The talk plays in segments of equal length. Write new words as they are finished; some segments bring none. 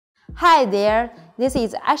Hi there, this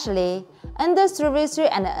is Ashley. Ender-3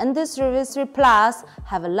 and Ender-3 Plus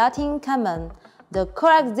have a lot in common. The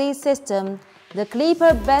Creality system, the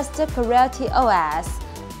Clipper-based Creality OS,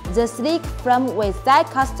 the sleek frame with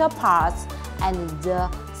die-cast parts, and the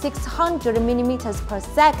 600mm per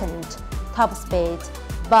second top speed.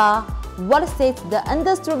 But what sets the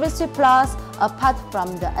Ender-3 Plus apart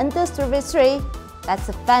from the Ender-3? Let's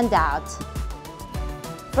find out.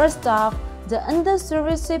 First off, the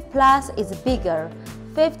Ender-3 Plus is bigger,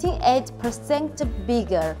 58%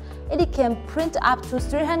 bigger. It can print up to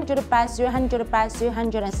 300 by 300 by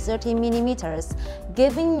 330 mm,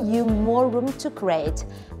 giving you more room to create.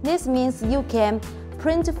 This means you can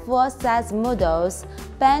print full-size models,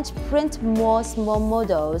 bench print more small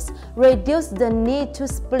models, reduce the need to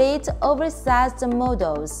split oversized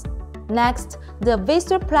models. Next, the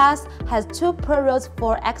V3 Plus has two ports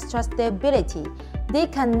for extra stability. They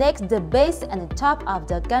connect the base and top of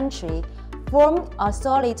the gantry, form a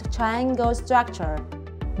solid triangle structure.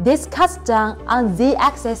 This cuts down on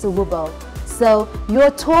Z-axis wobble, so your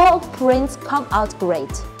tall prints come out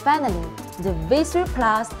great. Finally, the V3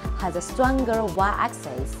 Plus has a stronger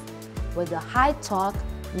Y-axis with a high torque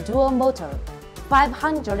dual motor,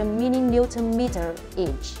 500 Nm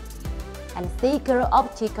each, and thicker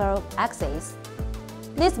optical axis.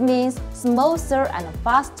 This means smoother and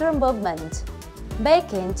faster movement,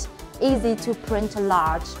 making it easy to print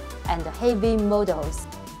large and heavy models.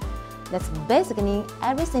 That's basically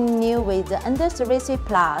everything new with the Ender-3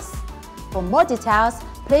 Plus. For more details,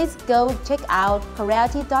 please go check out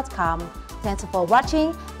Creality.com. Thanks for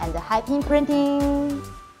watching and happy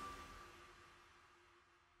printing!